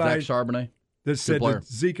much as Zach Charbonnet. This said that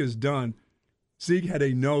Zeke is done. Zeke had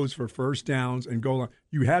a nose for first downs and goal line.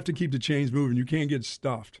 You have to keep the chains moving. You can't get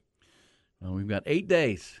stuffed. Well, we've got 8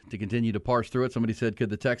 days to continue to parse through it. Somebody said, could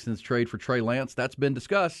the Texans trade for Trey Lance? That's been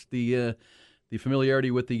discussed. The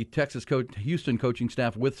familiarity with the Houston coaching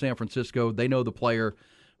staff with San Francisco. They know the player.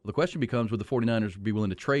 Well, the question becomes, would the 49ers be willing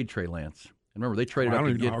to trade Trey Lance? And remember, they traded up to get –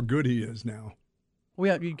 I don't even know how good he is now.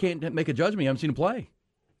 Well, yeah, you can't make a judgment. You haven't seen him play.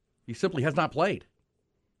 He simply has not played.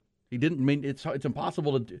 He didn't – I mean, it's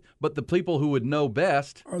impossible to do. But the people who would know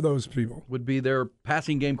best are those people. Would be their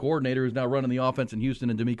passing game coordinator who's now running the offense in Houston,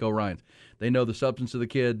 and D'Amico Ryans. They know the substance of the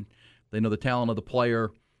kid. They know the talent of the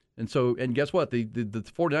player. And guess what? The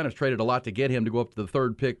 49ers traded a lot to get him, to go up to the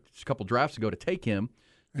third pick a couple drafts ago to take him.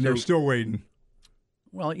 And they're still waiting.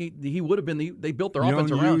 Well, he would have been they built their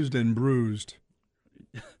offense around. Used and bruised.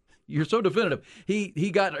 You're so definitive.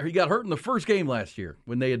 He got hurt in the first game last year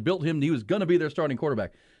when they had built him. He was going to be their starting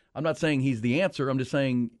quarterback. I'm not saying he's the answer. I'm just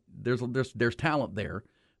saying there's talent there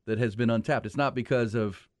that has been untapped. It's not because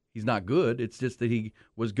of he's not good. It's just that he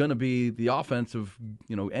was going to be the offensive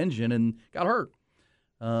engine and got hurt.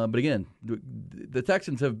 But again, the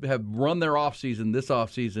Texans have run their offseason, this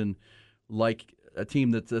offseason, like a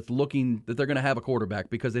team that's looking that they're going to have a quarterback,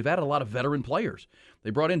 because they've added a lot of veteran players. They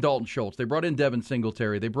brought in Dalton Schultz. They brought in Devin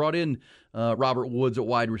Singletary. They brought in Robert Woods at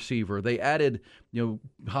wide receiver. They added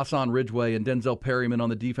Hassan Ridgeway and Denzel Perryman on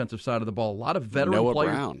the defensive side of the ball. A lot of veteran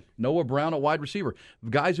players. Noah Brown at wide receiver.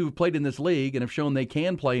 Guys who have played in this league and have shown they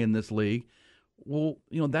can play in this league. Well,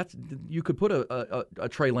 that's you could put a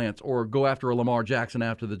Trey Lance or go after a Lamar Jackson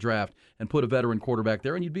after the draft and put a veteran quarterback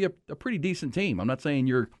there, and you'd be a pretty decent team. I'm not saying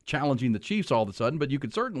you're challenging the Chiefs all of a sudden, but you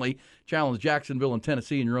could certainly challenge Jacksonville and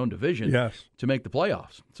Tennessee in your own division to make the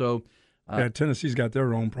playoffs. So, Tennessee's got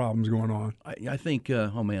their own problems going on. I think,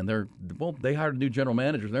 they hired a new general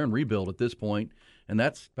manager. They're in rebuild at this point, and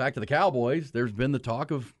that's back to the Cowboys. There's been the talk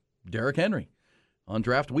of Derrick Henry on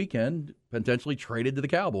draft weekend, potentially traded to the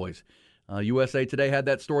Cowboys. USA Today had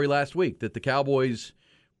that story last week that the Cowboys,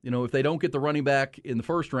 if they don't get the running back in the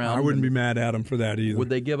first round, I wouldn't be mad at them for that either. Would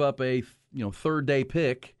they give up a third day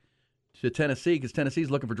pick to Tennessee, because Tennessee's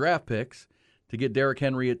looking for draft picks to get Derrick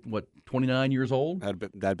Henry at, 29 years old?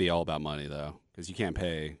 That'd be all about money, though, because you can't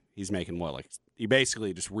pay. He's making what? Like, you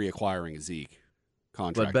basically just reacquiring Zeke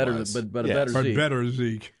contract. But better Zeke. Better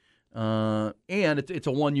Zeke. And it's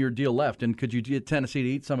a 1-year deal left. And could you get Tennessee to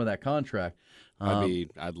eat some of that contract?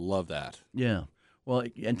 I'd love that. Yeah. Well,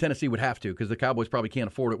 and Tennessee would have to because the Cowboys probably can't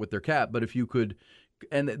afford it with their cap. But if you could,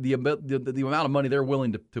 and the amount of money they're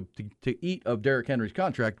willing to eat of Derrick Henry's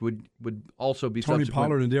contract would also be Tony subsequent.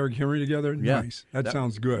 Pollard and Derrick Henry together. Yeah. Nice. That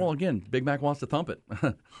sounds good. Well, again, Big Mac wants to thump it.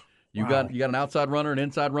 You got an outside runner, an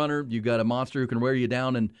inside runner. You got a monster who can wear you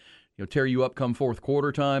down and tear you up come fourth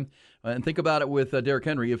quarter time. And think about it with Derrick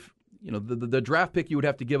Henry. If the draft pick you would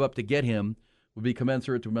have to give up to get him would be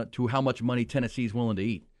commensurate to how much money Tennessee's willing to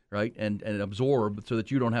eat, right? And absorb so that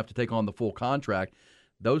you don't have to take on the full contract.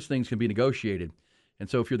 Those things can be negotiated. And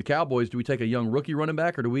so if you're the Cowboys, do we take a young rookie running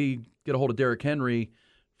back or do we get a hold of Derrick Henry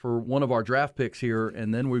for one of our draft picks here,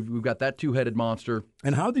 and then we've got that two-headed monster?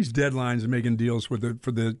 And how are these deadlines making deals for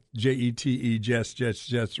the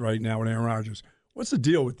Jets right now with Aaron Rodgers? What's the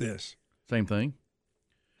deal with this? Same thing.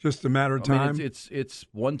 Just a matter of time. It's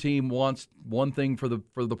one team wants one thing for the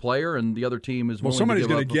player, and the other team is willing somebody's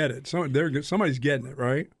going to get it. Somebody's getting it,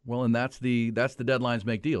 right? Well, and that's the deadlines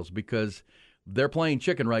make deals because they're playing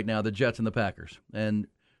chicken right now, the Jets and the Packers, and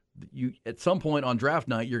you at some point on draft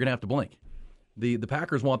night you're going to have to blink. The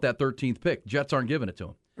Packers want that 13th pick. Jets aren't giving it to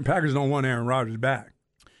them. The Packers don't want Aaron Rodgers back.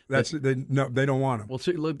 They don't want him. Well,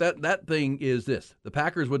 see, look, that thing is this: the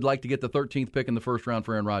Packers would like to get the 13th pick in the first round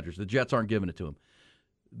for Aaron Rodgers. The Jets aren't giving it to him.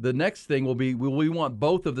 The next thing will be, we want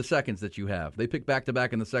both of the seconds that you have. They pick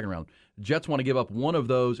back-to-back in the second round. Jets want to give up one of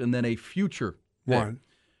those and then a future pick. One.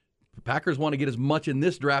 The Packers want to get as much in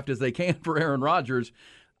this draft as they can for Aaron Rodgers.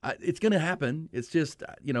 It's going to happen. It's just,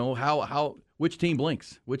 which team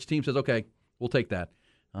blinks? Which team says, okay, we'll take that?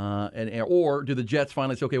 Or do the Jets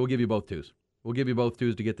finally say, okay, we'll give you both twos. We'll give you both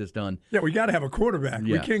twos to get this done. Yeah, we got to have a quarterback.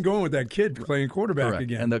 Yeah. We can't go in with that kid playing quarterback Correct.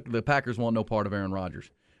 again. And the Packers want no part of Aaron Rodgers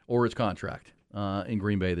or his contract in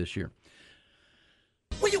Green Bay this year.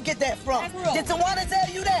 Where you get that from? Did Tawana tell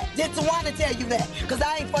you that? Did Tawana tell you that? Because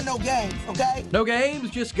I ain't for no games, okay? No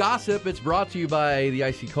games, just gossip. It's brought to you by the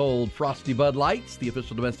icy cold Frosty Bud Lights, the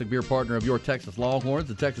official domestic beer partner of your Texas Longhorns,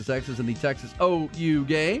 the Texas X's, and the Texas OU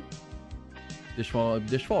game. Dish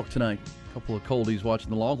Falk tonight. A couple of coldies watching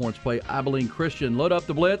the Longhorns play Abilene Christian. Load up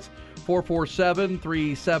the blitz,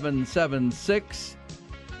 447-3776.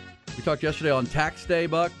 We talked yesterday on Tax Day,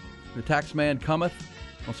 Buck. The Tax Man Cometh.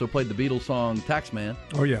 Also played the Beatles song Tax Man.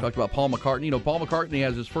 Oh, yeah. Talked about Paul McCartney. Paul McCartney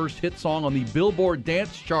has his first hit song on the Billboard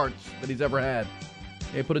dance charts that he's ever had.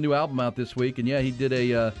 He put a new album out this week, and he did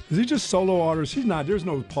a... Is he just solo artist? He's not. There's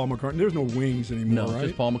no Paul McCartney. There's no Wings anymore, right? No,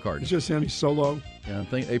 just Paul McCartney. It's just him. He's solo. Yeah,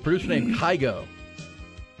 a producer named Kygo.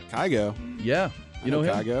 Kygo? Yeah. You know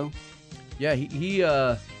him? Kygo? Yeah, he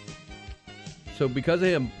so because of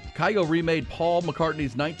him, Kygo remade Paul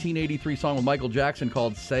McCartney's 1983 song with Michael Jackson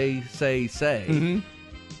called Say, Say, Say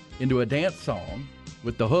into a dance song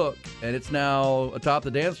with the hook, and it's now atop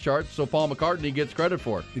the dance charts, so Paul McCartney gets credit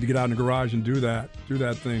for it. Need to get out in the garage and do that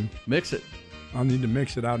thing. Mix it. I'll need to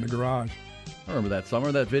mix it out in the garage. I remember that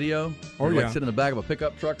summer, that video. Oh, like yeah. Sit in the back of a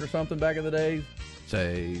pickup truck or something back in the day.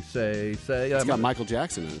 Say, say, say. It's got Michael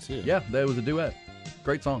Jackson in it, too. Yeah, that was a duet.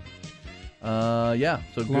 Great song. Yeah.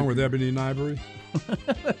 So along with Ebony and Ivory.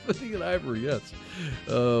 Ebony and Ivory, yes.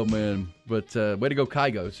 Oh, man. But way to go,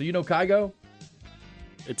 Kygo. So you know Kygo?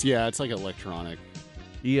 It's like electronic.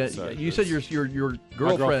 Yeah, So you said your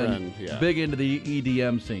girlfriend yeah. big into the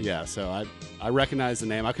EDM scene. Yeah, so I recognize the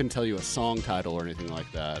name. I couldn't tell you a song title or anything like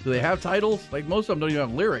that. Do they have titles? Like most of them don't even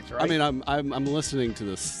have lyrics, right? I mean, I'm listening to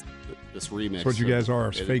this remix. That's what you guys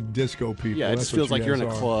are, fake disco people. Yeah, it That's just feels what like you're in a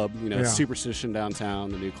guys are. club. Yeah. Superstition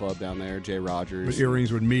downtown, the new club down there, Jay Rogers. With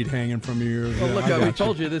earrings with meat hanging from your ears. Well, Yeah, look, I got we you.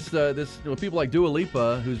 told you this. People like Dua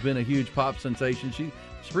Lipa, who's been a huge pop sensation. She's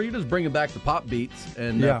just bringing back the pop beats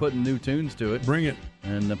and putting new tunes to it. Bring it.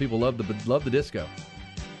 And people love the disco.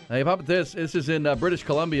 Hey, how about this? This is in British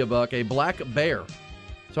Columbia, Buck. A black bear.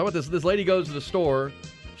 So how about this? This lady goes to the store.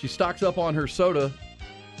 She stocks up on her soda,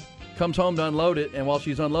 comes home to unload it, and while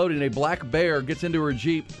she's unloading, a black bear gets into her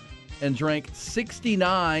Jeep and drank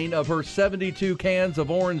 69 of her 72 cans of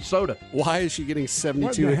orange soda. Why is she getting 72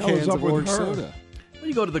 What the hell is cans up of with orange her? soda? Well,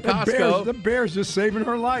 you go to the The Costco. bear's just saving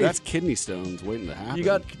her life. That's kidney stones waiting to happen. You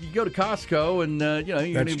go to Costco and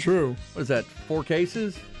That's true. What is that? 4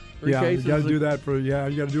 cases? 3 Yeah, cases? you got to do that you got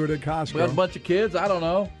to do it at Costco. We have a bunch of kids. I don't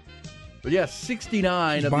know. But yeah,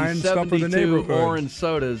 69 She's of buying these stuff for the 72 neighborhood. orange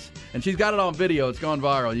sodas. And she's got it on video. It's gone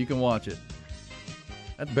viral. You can watch it.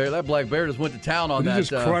 That black bear just went to town on Did that. you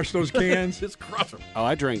just crush those cans? Just crush them. Oh,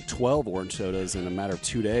 I drank 12 orange sodas in a matter of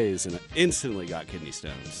 2 days and instantly got kidney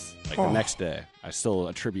stones. Like the next day. I still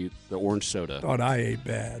attribute the orange soda. Thought I ate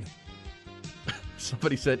bad.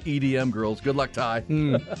 Somebody said EDM girls. Good luck, Ty.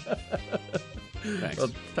 Thanks.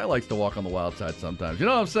 Well, Ty likes to walk on the wild side sometimes. You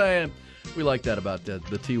know what I'm saying? We like that about the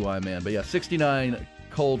TY man. But yeah, 69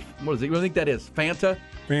 cold. What is it? What do you think that is? Fanta?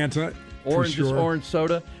 Fanta. Orange for sure. orange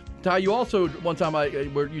soda. Ty, you also one time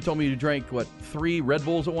where you told me you drank 3 Red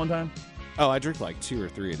Bulls at one time? Oh, I drink like 2 or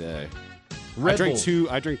 3 a day. Red Bull.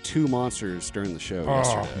 I drank 2 Monsters during the show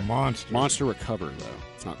yesterday. Monster. Monster Recover though.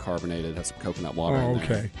 It's not carbonated. It has some coconut water. Oh, in there.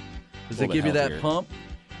 okay. Does it give you that pump?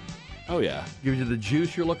 Oh yeah. Gives you the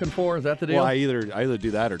juice you're looking for? Is that the deal? Well, I either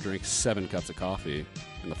do that or drink 7 cups of coffee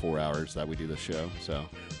in the 4 hours that we do this show. So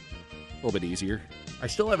a little bit easier. I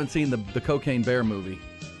still haven't seen the Cocaine Bear movie.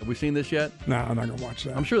 Have we seen this yet? No, I'm not going to watch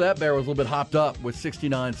that. I'm sure that bear was a little bit hopped up with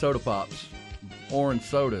 69 soda pops, orange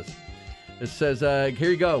sodas. It says, here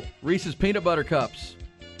you go, Reese's Peanut Butter Cups.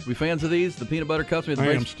 We fans of these? The peanut butter cups? I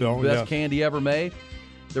am still, best yes. candy ever made.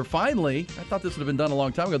 They're finally, I thought this would have been done a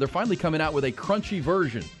long time ago, they're finally coming out with a crunchy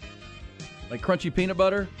version. Like crunchy peanut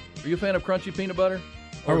butter. Are you a fan of crunchy peanut butter?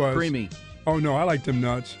 Or I was. creamy? Oh, no, I like them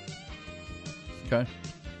nuts. Okay.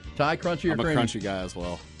 Ty, crunchy or I'm a creamy? crunchy guy as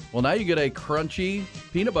well. Well, now you get a crunchy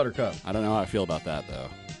peanut butter cup. I don't know how I feel about that though.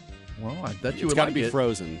 Well, I bet you It's would got like to be it.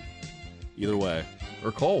 frozen. Either way.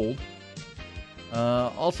 Or cold.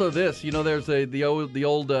 Also, this, there's the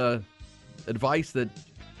old advice that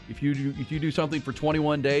if you do something for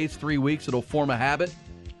 21 days, 3 weeks, it'll form a habit.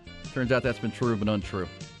 Turns out that's been proven untrue.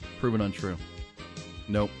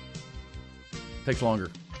 Nope. Takes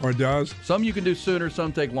longer. Or it does? Some you can do sooner,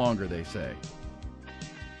 some take longer, they say.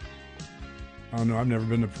 I don't know. I've never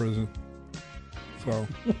been to prison. So.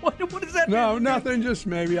 What does that No, mean? nothing. Just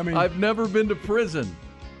maybe. I mean, I've never been to prison.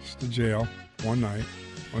 just to jail. One night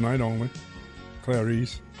only.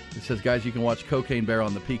 Clarice. It says, guys, you can watch Cocaine Bear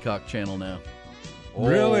on the Peacock channel now.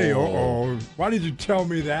 Really? Uh-oh. Why did you tell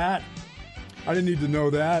me that? I didn't need to know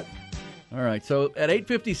that. All right, so at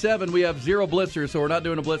 8:57, we have 0 blitzers, so we're not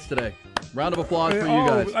doing a blitz today. Round of applause for you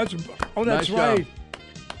guys. That's Nice right. job.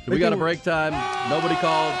 So we got a break time. Nobody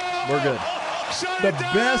called. We're good. The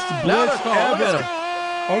best Now blitz they're calling. Look ever.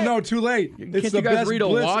 at 'em. Oh, no, too late. Can't It's the you guys best read a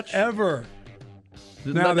blitz watch? ever.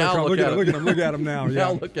 Now they're Now calling. look at 'em. Look at them now. Now Yeah.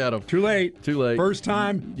 look at them. Too late. Too late. First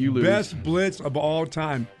time, You lose. best blitz of all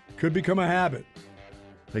time. Could become a habit.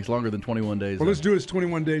 Takes longer than 21 days. Well, though. let's do this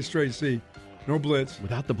 21 days straight. See, no blitz.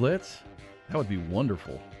 Without the blitz? That would be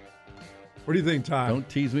wonderful. What do you think, Ty? Don't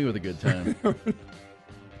tease me with a good time.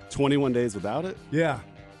 21 days without it? Yeah.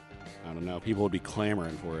 I don't know. People would be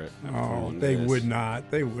clamoring for it. Oh, 21 they days. would not.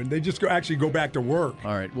 They wouldn't. They just actually go back to work.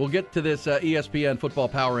 All right, we'll get to this ESPN Football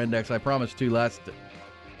Power Index. I promised to last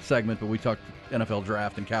segment, but we talked NFL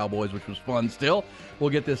Draft and Cowboys, which was fun still. We'll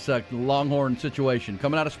get this Longhorn situation.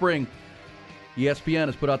 Coming out of spring, ESPN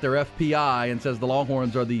has put out their FPI and says the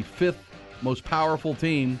Longhorns are the 5th most powerful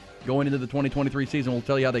team going into the 2023 season. We'll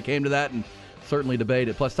tell you how they came to that and certainly debate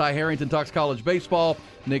it. Plus, Ty Harrington talks college baseball.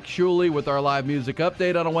 Nick Shuley with our live music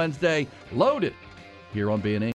update on a Wednesday. Loaded here on B&E.